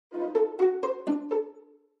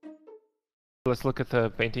let's look at the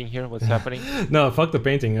painting here. What's happening? No, fuck the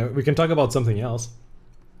painting. We can talk about something else.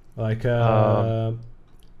 Like, Well,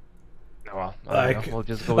 I don't know. We'll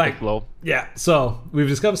just go with the glow. Yeah, so we've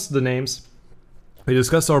discussed the names. We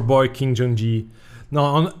discussed our boy King Jung-ji. Now,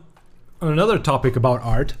 on another topic about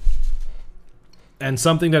art, and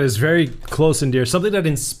something that is very close and dear, something that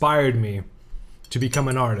inspired me to become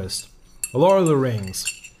an artist. Lord of the Rings.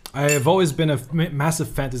 I have always been a massive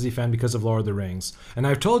fantasy fan because of Lord of the Rings. And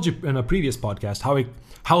I've told you in a previous podcast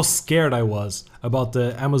how scared I was about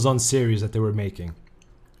the Amazon series that they were making.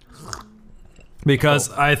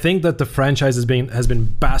 Because I think that the franchise has been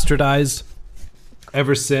bastardized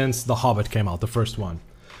ever since The Hobbit came out, the first one.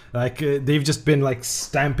 Like, they've just been like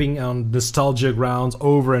stamping on nostalgia grounds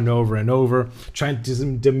over and over and over, trying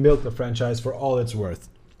to milk the franchise for all it's worth.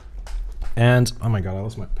 And, oh my god, I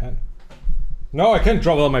lost my pen. No, I can't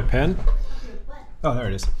draw without my pen. Oh, there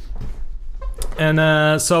it is. And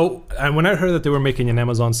when I heard that they were making an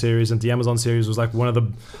Amazon series, and the Amazon series was like one of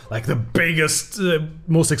the biggest,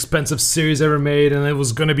 most expensive series ever made, and it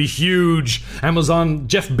was gonna be huge. Amazon,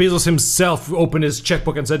 Jeff Bezos himself opened his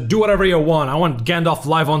checkbook and said, "Do whatever you want. I want Gandalf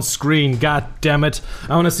live on screen. God damn it!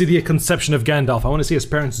 I want to see the conception of Gandalf. I want to see his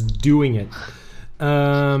parents doing it."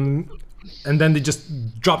 And then they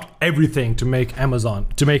just dropped everything to make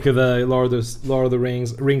the Lord of the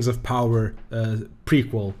Rings of Power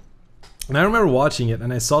prequel. And I remember watching it,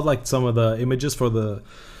 and I saw like some of the images for the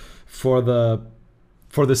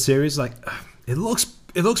series. Like, it looks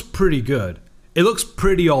pretty good. It looks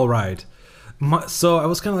pretty all right. So I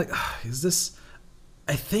was kind of like, is this?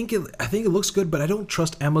 I think it looks good, but I don't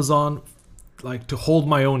trust Amazon like to hold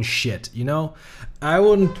my own shit. You know, I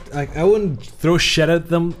wouldn't throw shit at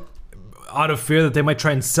them out of fear that they might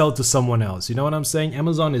try and sell it to someone else. You know what I'm saying?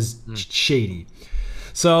 Amazon is shady.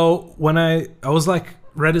 So when I was like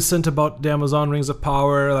reticent about the Amazon Rings of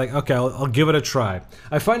Power, like, okay, I'll give it a try.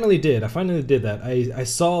 I finally did that. I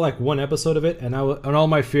saw like one episode of it, and all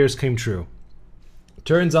my fears came true.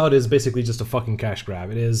 Turns out it's basically just a fucking cash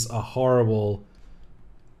grab. It is a horrible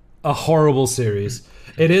series.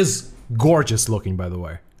 It is gorgeous looking, by the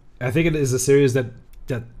way. I think it is a series that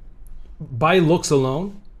by looks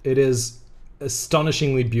alone, it is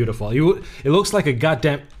astonishingly beautiful. It looks like a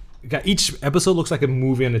goddamn... Each episode looks like a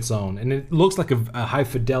movie on its own, and it looks like a high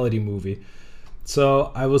fidelity movie.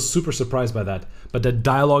 So I was super surprised by that. But the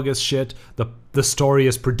dialogue is shit. The story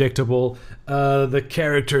is predictable. The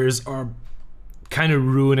characters are kind of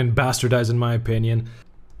ruined and bastardized, in my opinion.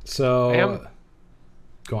 So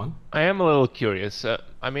go on. I am a little curious.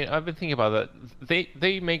 I mean, I've been thinking about that.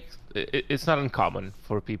 They make it's not uncommon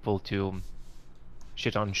for people to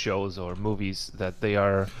shit on shows or movies that they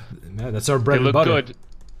are. Yeah, that's our bread and butter. Good.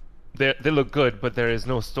 They look good, but there is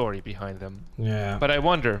no story behind them. Yeah. But I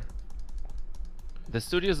wonder, the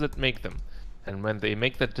studios that make them, and when they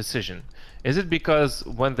make that decision, is it because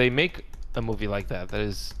when they make a movie like that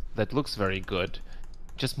looks very good,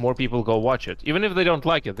 just more people go watch it, even if they don't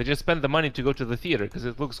like it? They just spend the money to go to the theater because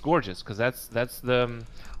it looks gorgeous. Because that's the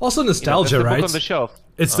also nostalgia, that's the right? book on the shelf.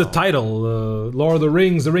 It's the title, Lord of the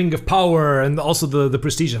Rings, the Ring of Power, and also the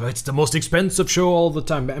prestige of it. It's the most expensive show all the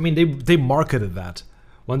time. I mean, they marketed that.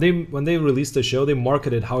 When they released the show, they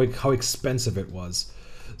marketed how expensive it was.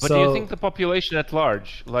 But do you think the population at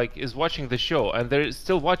large is watching the show, and they're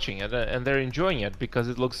still watching it, and they're enjoying it because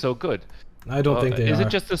it looks so good? I don't think they are. Is it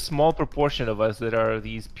just a small proportion of us that are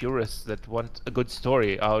these purists that want a good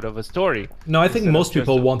story out of a story? No, I think most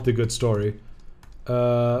people want the good story.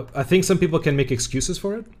 I think some people can make excuses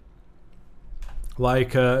for it.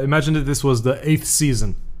 Like, imagine that this was the 8th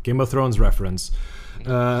season, Game of Thrones reference.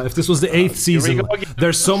 If this was the 8th season,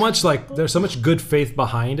 there's so much good faith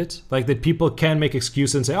behind it, like that people can make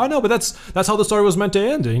excuses and say, "Oh no, but that's how the story was meant to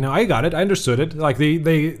end." You know, I got it, I understood it. Like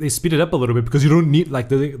they speed it up a little bit because you don't need, like,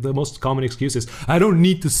 the most common excuse is, "I don't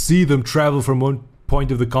need to see them travel from one point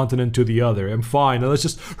of the continent to the other. I'm fine. Let's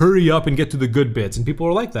just hurry up and get to the good bits." And people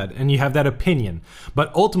are like that, and you have that opinion.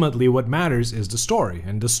 But ultimately, what matters is the story,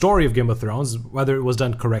 and the story of Game of Thrones, whether it was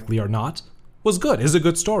done correctly or not, was good. Is a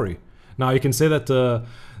good story. Now, you can say that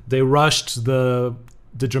they rushed the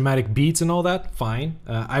dramatic beats and all that. Fine.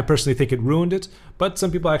 I personally think it ruined it, but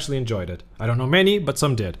some people actually enjoyed it. I don't know many, but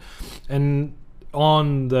some did. And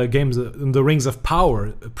on the Rings of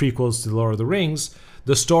Power prequels to the Lord of the Rings,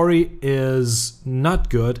 the story is not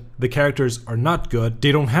good. The characters are not good.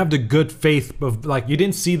 They don't have the good faith of, like, you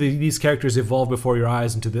didn't see these characters evolve before your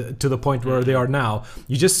eyes and to the point where they are now.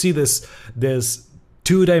 You just see this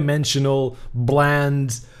two-dimensional,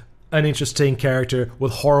 bland, uninteresting character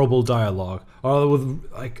with horrible dialogue, or with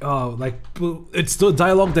it's the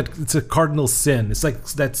dialogue that it's a cardinal sin. It's like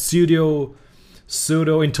that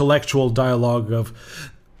pseudo-intellectual dialogue of,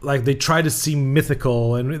 like, they try to seem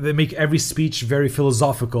mythical and they make every speech very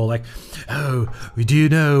philosophical, like, oh, do you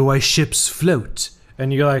know why ships float?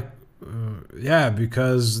 And you're like, yeah,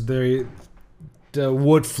 because the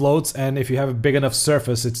wood floats, and if you have a big enough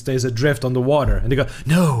surface, it stays adrift on the water. And they go,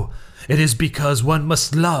 no, it is because one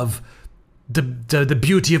must love the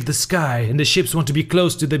beauty of the sky, and the ships want to be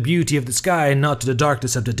close to the beauty of the sky and not to the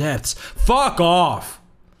darkness of the depths. Fuck off!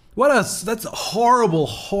 That's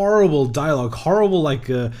horrible dialogue, horrible, like,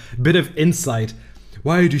 bit of insight.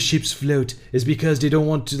 Why do ships float? Is because they don't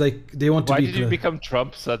want to, like, they want to be... Why did you become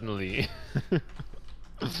Trump suddenly?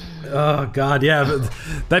 Oh god, yeah, but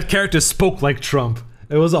that character spoke like Trump.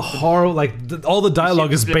 It was a horrible, like, all the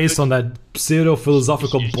dialogue is based on that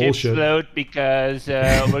pseudo-philosophical bullshit. Ships float because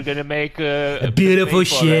we're gonna make a beautiful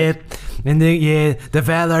ship, and the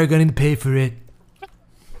Valar are gonna pay for it.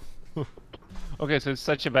 Okay, so it's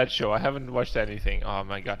such a bad show. I haven't watched anything. Oh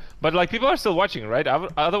my god! But like, people are still watching, right?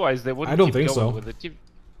 Otherwise, they wouldn't. I don't keep think going so. With it.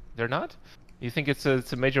 They're not. You think it's a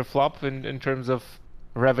major flop in terms of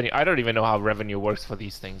revenue? I don't even know how revenue works for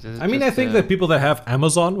these things. I mean, I think that people that have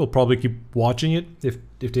Amazon will probably keep watching it if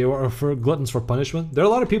they are for gluttons for punishment. There are a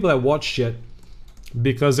lot of people that watch shit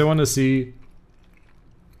because they want to see.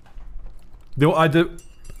 They want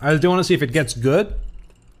to see if it gets good,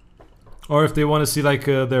 or if they want to see, like,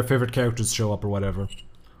 their favorite characters show up or whatever.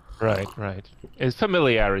 Right. It's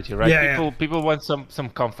familiarity, right? Yeah, people want some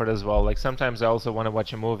comfort as well. Like, sometimes I also want to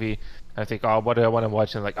watch a movie. I think, oh, what do I want to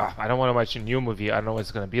watch? And like, oh, I don't want to watch a new movie. I don't know what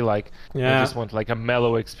it's gonna be like. Yeah. I just want like a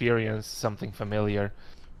mellow experience, something familiar.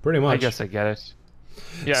 Pretty much. I guess I get it.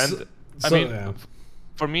 Yeah, and I mean,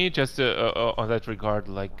 for me, just on that regard,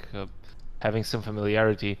 like having some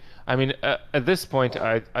familiarity. I mean, at this point,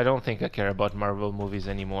 I don't think I care about Marvel movies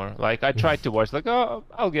anymore. Like, I tried to watch, like, oh,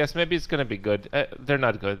 I'll guess maybe it's gonna be good. They're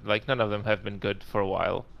not good. Like, none of them have been good for a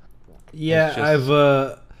while. Yeah,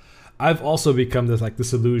 I've also become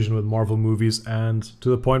disillusioned with Marvel movies, and to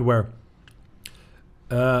the point where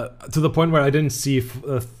I didn't see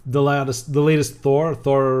the latest Thor,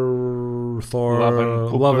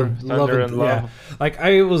 Love and Thunder. Yeah. Like,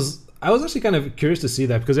 I was actually kind of curious to see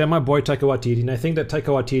that because I have my boy Taika Waititi, and I think that Taika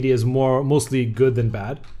Waititi is mostly good than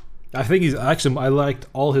bad. I think I liked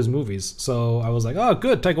all his movies, so I was like, oh,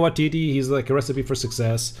 good, Taika Waititi, he's like a recipe for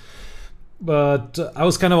success. But I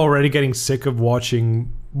was kind of already getting sick of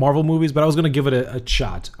watching Marvel movies, but I was gonna give it a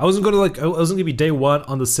shot. I wasn't gonna be day one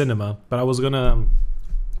on the cinema, but I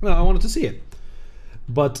wanted to see it.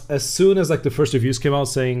 But as soon as like the first reviews came out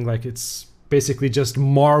saying like it's basically just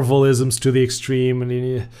Marvelisms to the extreme, and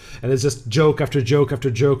it's just joke after joke after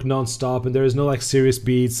joke nonstop, and there is no like serious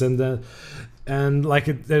beats, and the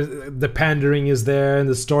pandering is there, and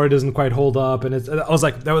the story doesn't quite hold up, and I was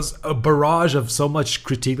like, there was a barrage of so much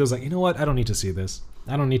critique. I was like, you know what? I don't need to see this.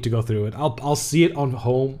 I don't need to go through it. I'll see it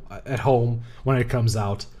at home when it comes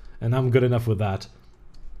out, and I'm good enough with that.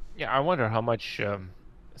 Yeah, I wonder how much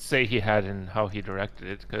say he had in how he directed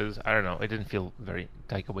it, because I don't know, it didn't feel very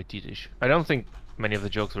Taika Waititi-ish. I don't think many of the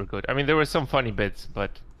jokes were good. I mean, there were some funny bits,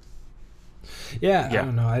 but yeah. I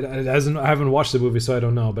don't know. I haven't watched the movie, so I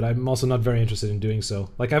don't know. But I'm also not very interested in doing so.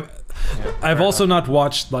 Like I've also not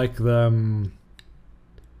watched like the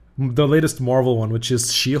latest Marvel one, which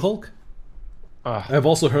is She-Hulk. I've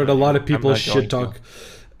also heard a lot of people shit talk,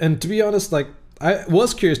 and to be honest, like I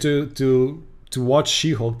was curious to watch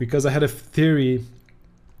She-Hulk because I had a theory,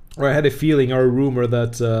 or I had a feeling or a rumor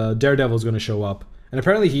that Daredevil is going to show up, and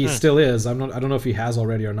apparently he still is. I don't know if he has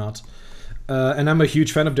already or not. And I'm a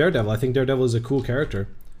huge fan of Daredevil. I think Daredevil is a cool character.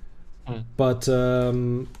 But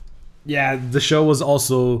yeah, the show was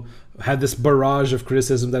also had this barrage of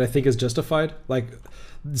criticism that I think is justified. Like,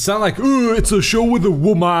 it's not like, ooh, it's a show with a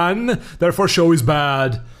woman, therefore show is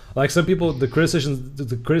bad. Like, some people, the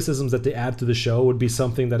criticisms that they add to the show would be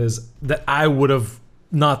something that I would have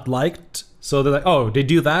not liked. So they're like, oh, they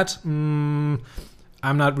do that? I'm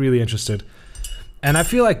not really interested. And I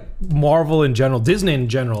feel like Marvel in general, Disney in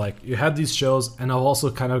general, like, you have these shows, and I've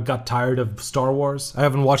also kind of got tired of Star Wars. I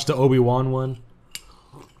haven't watched the Obi-Wan one.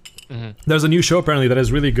 There's a new show apparently that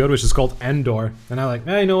is really good, which is called Endor, and I'm like,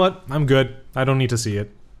 you know what? I'm good. I don't need to see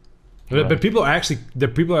it. Right. But people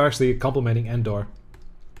are actually complimenting Endor.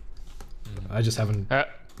 I just haven't.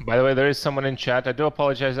 By the way, there is someone in chat. I do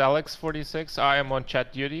apologize, Alex46. I am on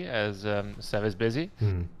chat duty as Sev is busy.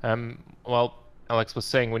 Well, Alex was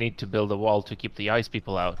saying we need to build a wall to keep the ice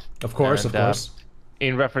people out. Of course, of course.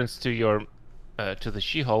 In reference to your to the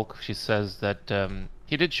She-Hulk, she says that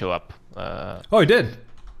he did show up. Oh, he did.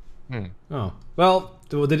 Oh, well,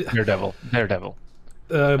 Daredevil.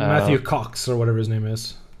 Matthew Cox or whatever his name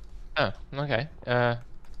is. Oh, okay.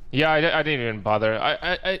 Yeah, I didn't even bother.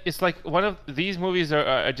 It's like one of these movies are.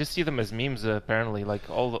 I just see them as memes apparently, like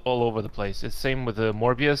all over the place. It's same with the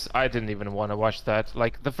Morbius. I didn't even want to watch that.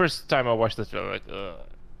 Like the first time I watched this, I was like, ugh,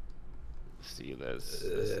 see this.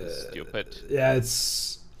 This is stupid. Yeah,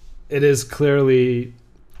 it is clearly.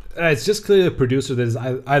 It's just clearly a producer that is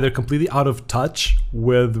either completely out of touch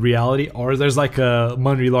with reality, or there's like a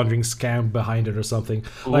money laundering scam behind it or something.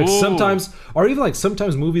 Like Ooh. sometimes, or even like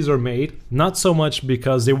sometimes movies are made not so much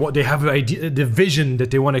because they have an idea, the vision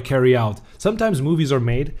that they want to carry out. Sometimes movies are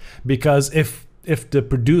made because if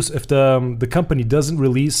the company doesn't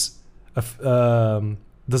release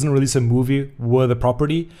a movie with a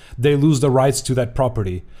property, they lose the rights to that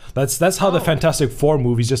property. That's how the Fantastic Four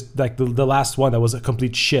movies, just like the last one that was a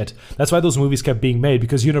complete shit. That's why those movies kept being made,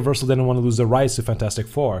 because Universal didn't want to lose the rights to Fantastic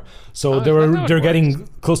Four. So they're getting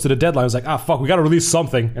close to the deadline. It's like, fuck, we got to release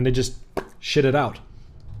something, and they just shit it out.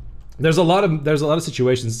 There's a lot of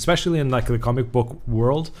situations, especially in like the comic book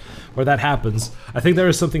world, where that happens. I think there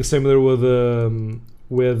is something similar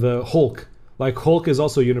with Hulk. Like Hulk is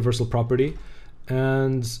also Universal property.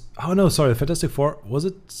 And the Fantastic Four, was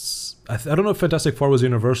it? I don't know if Fantastic Four was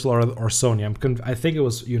Universal or Sony. I think it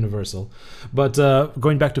was Universal. But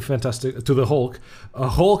going back to the Hulk,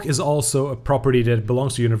 Hulk is also a property that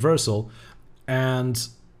belongs to Universal, and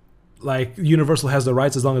like Universal has the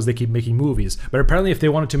rights as long as they keep making movies. But apparently, if they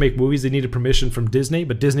wanted to make movies, they needed permission from Disney,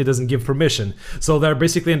 but Disney doesn't give permission. So they're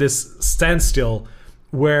basically in this standstill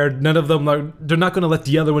where none of them they're not going to let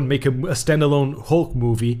the other one make a standalone Hulk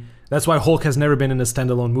movie. That's why Hulk has never been in a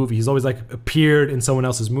standalone movie. He's always like appeared in someone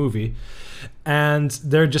else's movie. And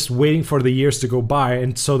they're just waiting for the years to go by,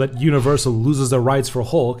 and so that Universal loses the rights for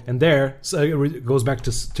Hulk, and so it goes back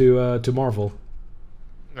to Marvel.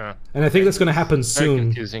 No. And I think that's going to happen soon. Very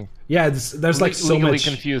confusing. Yeah, there's like so legally much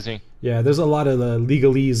confusing. Yeah, there's a lot of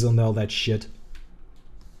legalese and all that shit.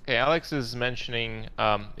 Okay, Alex is mentioning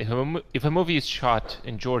if a movie is shot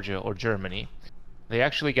in Georgia or Germany, they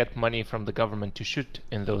actually get money from the government to shoot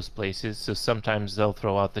in those places. So sometimes they'll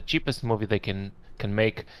throw out the cheapest movie they can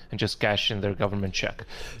make and just cash in their government check.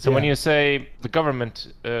 So when you say the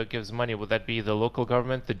government gives money, would that be the local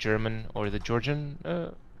government, the German or the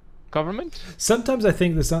Georgian government? Sometimes I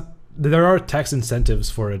think there are tax incentives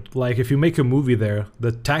for it. Like if you make a movie there,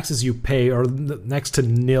 the taxes you pay are next to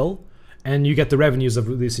nil, and you get the revenues of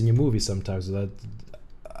releasing your movie. Sometimes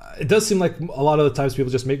it does seem like a lot of the times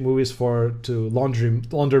people just make movies to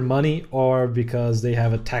launder money, or because they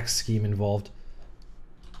have a tax scheme involved.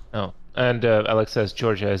 Oh, and Alex says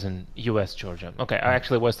Georgia is in U.S. Georgia. Okay, I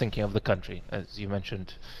actually was thinking of the country, as you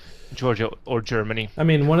mentioned, Georgia or Germany. I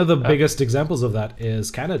mean, one of the biggest examples of that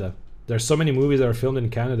is Canada. There's so many movies that are filmed in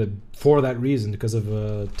Canada for that reason, because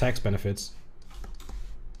of tax benefits.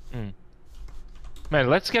 Mm. Man,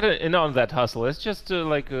 let's get in on that hustle. Let's just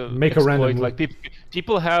make a random. Like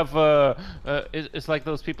people have. It's like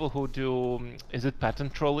those people who do. Is it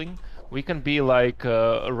patent trolling? We can be like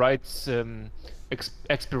rights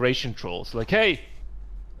expiration trolls. Like, hey,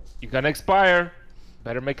 you're gonna expire.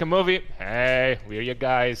 Better make a movie. Hey, we're your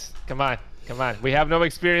guys. Come on. We have no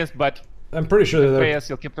experience, but I'm pretty sure that pay us.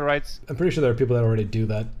 You'll keep the rights. I'm pretty sure there are people that already do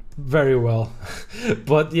that very well.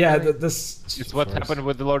 But yeah, this is what happened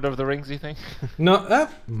with the Lord of the Rings, you think? No,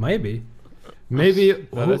 maybe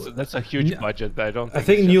well, that's a huge budget. I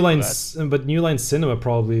think New Line Cinema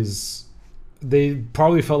probably is. They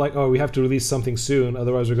probably felt like, we have to release something soon,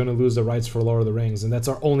 otherwise we're going to lose the rights for Lord of the Rings, and that's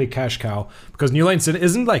our only cash cow. Because New Line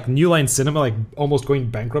Cinema like almost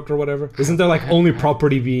going bankrupt or whatever? Isn't there like only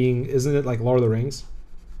property isn't it like Lord of the Rings?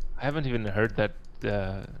 I haven't even heard that.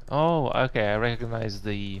 Okay, I recognize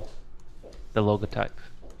the logotype.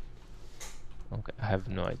 Okay, I have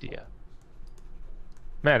no idea.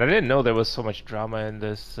 Man, I didn't know there was so much drama in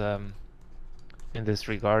this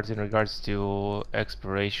regards to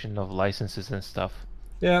expiration of licenses and stuff.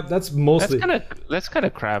 Yeah, that's mostly that's kind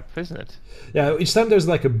of crap, isn't it? Yeah, each time there's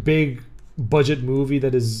like a big budget movie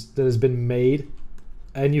that has been made,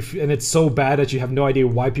 and it's so bad that you have no idea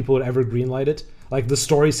why people would ever greenlight it. Like the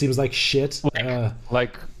story seems like shit.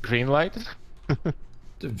 Like Greenlight?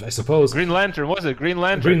 I suppose. Green Lantern, was it? Green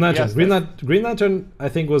Lantern. Green Lantern. Yes, Green Lantern, I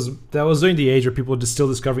think was during the age where people were just still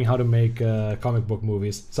discovering how to make comic book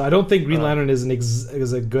movies. So I don't think Green Lantern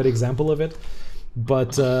is a good example of it.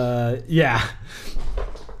 But yeah,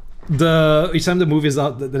 each time the movie is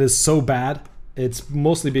out that is so bad, it's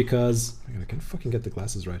mostly because I can fucking get the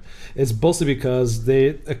glasses right. It's mostly because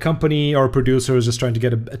a company or a producer is just trying to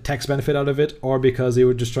get a tax benefit out of it, or because they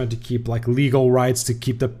were just trying to keep like legal rights to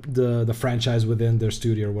keep the franchise within their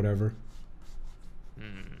studio or whatever.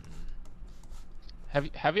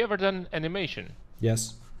 Have you ever done animation?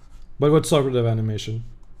 Yes, but what sort of animation?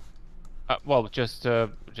 Well, just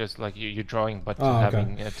like you drawing, but Oh, okay.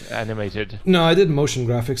 having it animated. No, I did motion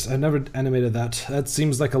graphics. I never animated that. That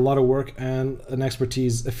seems like a lot of work and an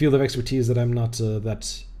expertise, a field of expertise that I'm not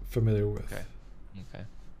that familiar with. Okay.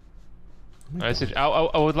 Okay.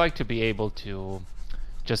 I would like to be able to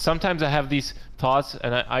just sometimes I have these thoughts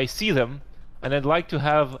and I see them, and I'd like to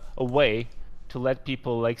have a way to let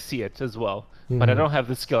people like see it as well. But I don't have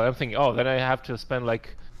the skill. I'm thinking, oh, then I have to spend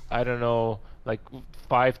like, I don't know, like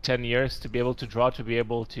 5-10 years to be able to draw, to be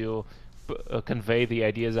able to convey the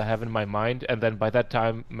ideas I have in my mind, and then by that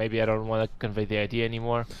time maybe I don't want to convey the idea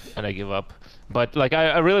anymore and I give up. But like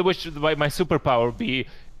I really wish my superpower would be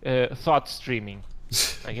thought streaming.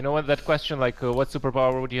 Like, you know what, that question, like what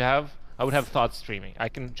superpower would you have? I would have thought streaming. I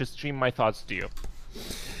can just stream my thoughts to you.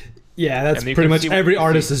 Yeah, that's pretty much every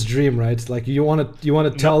artist's dream, right? Like you want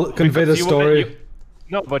to tell, convey the story.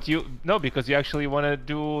 No, because you actually want to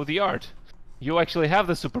do the art. You actually have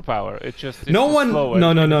the superpower. It's just no.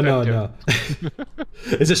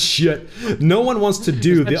 It's just shit. No one wants to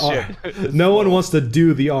do the art. No one wants to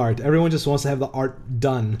do the art. Everyone just wants to have the art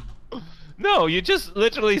done. No, you just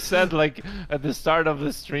literally said, like, at the start of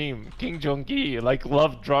the stream, King Jung-gi, like,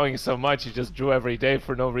 loved drawing so much, he just drew every day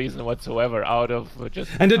for no reason whatsoever, out of just...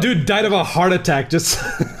 And the dude died of a heart attack, just...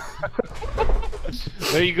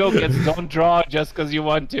 There you go, kids, don't draw just because you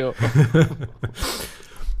want to.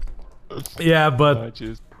 Yeah, but...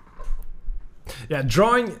 Yeah,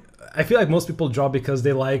 drawing... I feel like most people draw because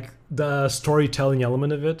they like the storytelling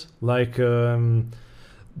element of it. Like,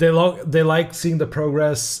 they like seeing the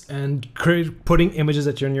progress and putting images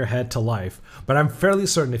that are in your head to life. But I'm fairly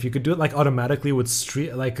certain if you could do it like automatically with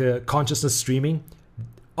consciousness streaming,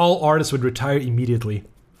 all artists would retire immediately.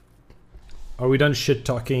 Are we done shit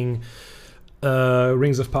talking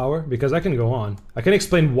Rings of Power? Because I can go on. I can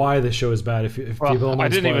explain why the show is bad if people don't want I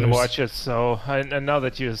didn't spoilers. even watch it, so and now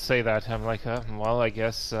that you say that, I'm like, well, I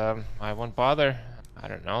guess I won't bother. I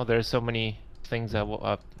don't know. There's so many things that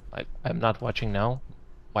I'm not watching now.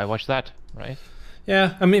 Why watch that, right?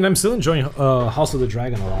 Yeah, I mean, I'm still enjoying House of the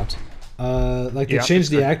Dragon a lot. Like they changed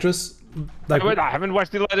the actress. Like I haven't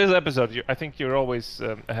watched the latest episode. I think you're always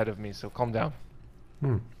ahead of me, so calm down.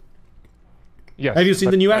 Yes. Have you seen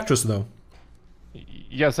the new actress though?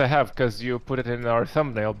 Yes, I have, because you put it in our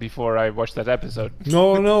thumbnail before I watched that episode.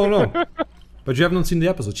 No. But you haven't seen the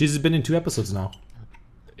episode. She's been in 2 episodes now.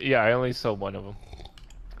 Yeah, I only saw one of them.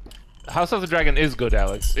 House of the Dragon is good,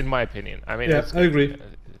 Alex, in my opinion. I mean, yeah, I agree.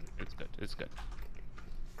 It's good. It's good.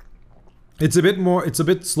 It's a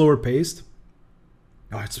bit slower paced.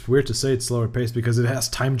 Oh, it's weird to say it's slower paced because it has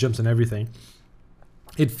time jumps and everything.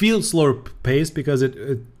 It feels slower paced because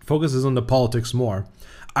it focuses on the politics more.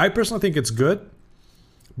 I personally think it's good,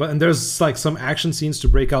 and there's like some action scenes to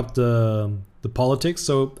break out the politics,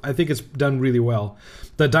 so I think it's done really well.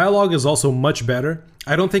 The dialogue is also much better.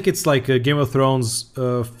 I don't think it's like a Game of Thrones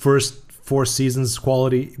first 4 seasons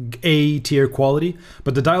quality, A tier quality,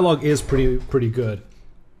 but the dialogue is pretty good.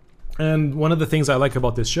 And one of the things I like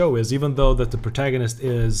about this show is, even though that the protagonist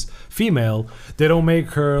is female, they don't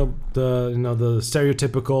make her the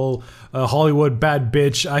stereotypical Hollywood bad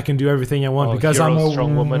bitch. I can do everything I want because I'm a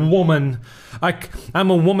woman. I'm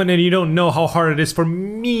a woman, and you don't know how hard it is for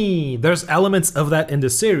me. There's elements of that in the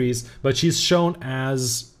series, but she's shown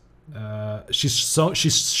as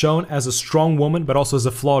she's shown as a strong woman, but also as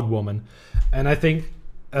a flawed woman, and I think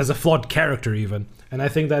as a flawed character even. And I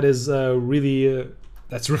think that is really.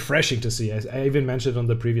 That's refreshing to see. I even mentioned it on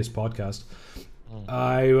the previous podcast.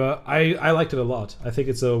 I liked it a lot. I think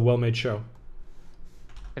it's a well-made show.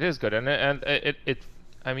 It is good, and it.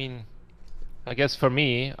 I mean, I guess for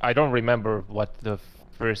me, I don't remember what the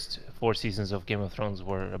first 4 seasons of Game of Thrones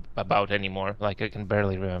were about anymore. Like, I can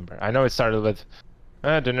barely remember. I know it started with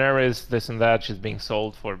Daenerys, this and that. She's being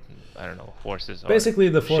sold for, I don't know, horses. Basically,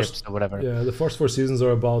 or the first ships or whatever. Yeah, the first 4 seasons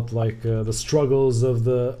are about like the struggles of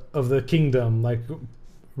the kingdom, like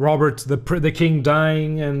Robert the king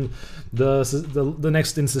dying, and the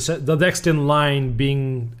next in line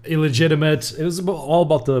being illegitimate. It was all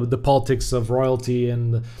about the politics of royalty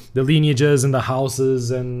and the lineages and the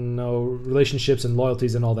houses and relationships and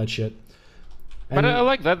loyalties and all that shit. But I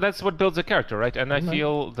like that. That's what builds a character, right? And I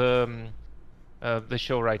feel the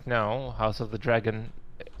show right now, House of the Dragon,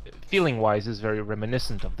 feeling-wise, is very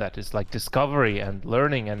reminiscent of that. It's like discovery and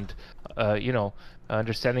learning and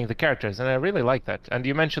understanding the characters, and I really like that. And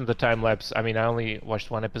you mentioned the time lapse. I mean, I only watched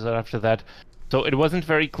 1 episode after that, so it wasn't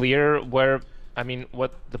very clear what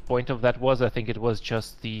the point of that was. I think it was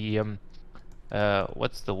just the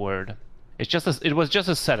what's the word? It was just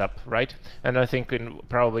a setup, right? And I think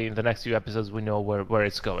probably in the next few episodes we know where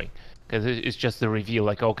it's going, because it's just the reveal,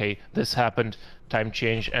 like, okay, this happened, time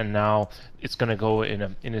change, and now it's gonna go in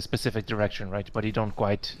a specific direction, right? But you don't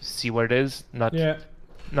quite see where it is, not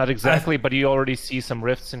exactly, but you already see some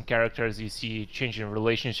rifts in characters, you see change in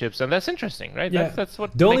relationships, and that's interesting, right? Yeah. That's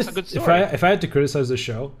what makes a good story. If I had to criticize the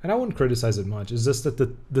show, and I wouldn't criticize it much, it's just that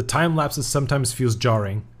the time lapses sometimes feels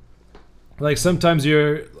jarring. Like sometimes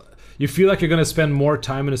you feel like you're gonna spend more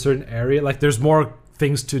time in a certain area, like there's more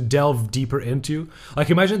things to delve deeper into. Like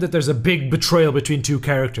imagine that there's a big betrayal between two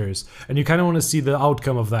characters, and you kind of want to see the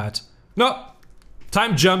outcome of that. No,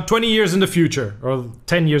 time jump 20 years in the future, or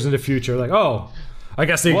 10 years in the future, like, oh, I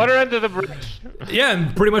guess they... Water under the bridge. Yeah,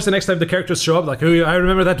 and pretty much the next time the characters show up, like, oh, I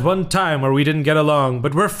remember that one time where we didn't get along,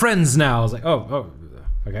 but we're friends now. I was like, oh,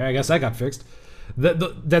 okay, I guess that got fixed.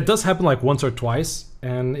 That does happen like once or twice,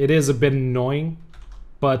 and it is a bit annoying,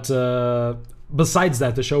 but besides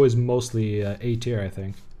that, the show is mostly A tier, I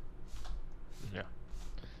think. Yeah.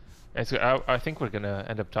 I think we're gonna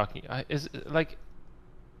end up talking...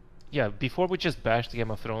 Yeah, before we just bashed Game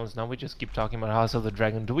of Thrones, now we just keep talking about House of the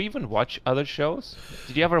Dragon. Do we even watch other shows?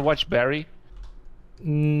 Did you ever watch Barry?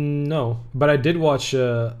 No, but I did watch,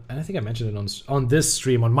 and I think I mentioned it on this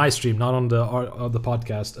stream, on my stream, not on the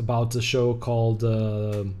podcast, about a show called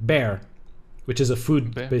Bear, which is a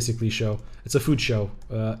food basically show. It's a food show,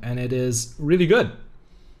 and it is really good.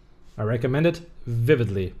 I recommend it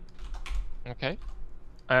vividly. Okay.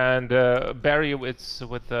 And Barry, it's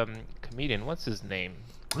with comedian. What's his name?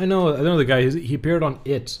 I know the guy. He appeared on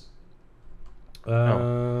It. I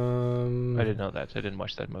didn't know that. I didn't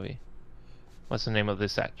watch that movie. What's the name of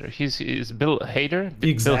this actor? He's Bill Hader?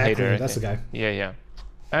 Exactly, Bill Hader, that's the guy. Yeah.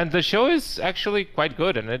 And the show is actually quite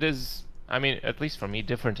good, and it is, I mean, at least for me,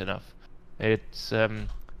 different enough. It's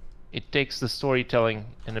it takes the storytelling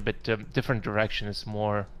in a bit different direction. It's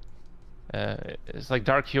more, it's like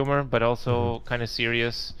dark humor, but also kind of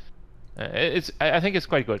serious. I think it's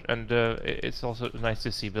quite good, and it's also nice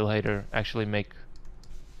to see Bill Hader actually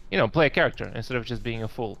play a character instead of just being a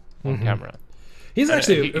fool on camera. He's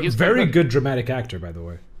actually a very good dramatic actor, by the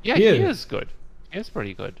way. Yeah, he is good. He is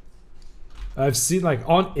pretty good. I've seen like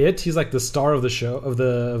on It, he's like the star of the show of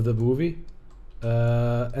the movie,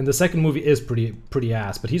 and the second movie is pretty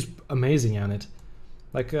ass, but he's amazing on it.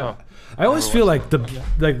 Like I always feel like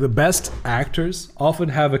the best actors often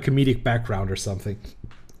have a comedic background or something.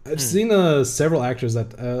 I've seen several actors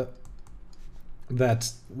that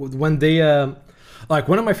when they like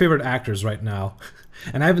one of my favorite actors right now,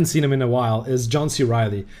 and I haven't seen him in a while, is John C.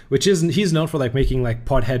 Reilly, he's known for like making like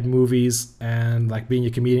pothead movies and like being a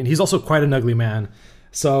comedian. He's also quite an ugly man,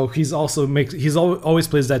 so he's always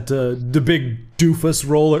plays that the big doofus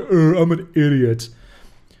role, like, I'm an idiot.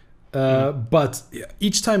 But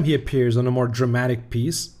each time he appears on a more dramatic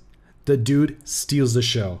piece, the dude steals the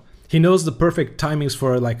show. He knows the perfect timings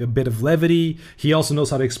for like a bit of levity. He also knows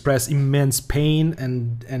how to express immense pain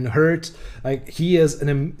and hurt. Like he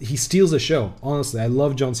steals the show. Honestly, I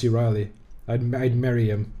love John C. Reilly. I'd marry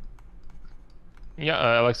him. Yeah,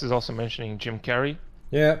 Alex is also mentioning Jim Carrey.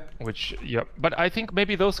 Yeah. But I think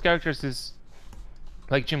maybe those characters is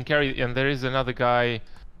like Jim Carrey, and there is another guy.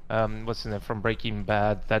 What's his name from Breaking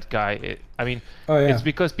Bad? That guy. It's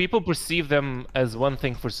because people perceive them as one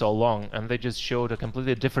thing for so long, and they just showed a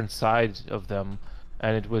completely different side of them,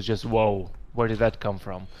 and it was just, whoa, where did that come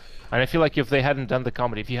from? And I feel like if they hadn't done the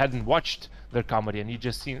comedy, if you hadn't watched their comedy and you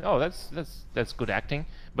just seen, oh, that's good acting,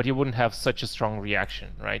 but you wouldn't have such a strong reaction,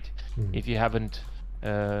 right? If you haven't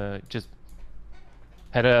just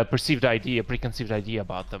had a preconceived idea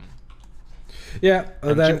about them. Yeah,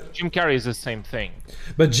 Jim Carrey is the same thing.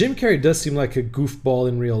 But Jim Carrey does seem like a goofball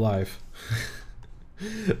in real life.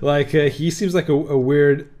 Like he seems like a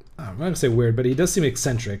weird. I'm not gonna say weird, but he does seem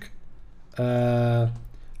eccentric.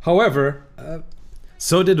 However,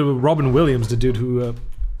 so did Robin Williams, the dude who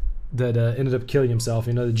ended up killing himself.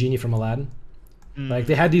 You know, the genie from Aladdin. Like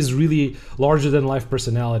they had these really larger than life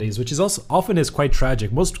personalities, which is also often is quite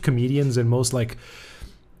tragic. Most comedians and most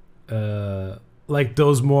like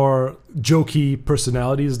those more jokey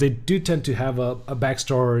personalities, they do tend to have a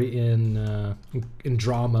backstory in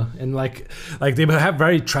drama, and like they have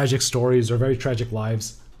very tragic stories or very tragic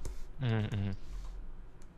lives.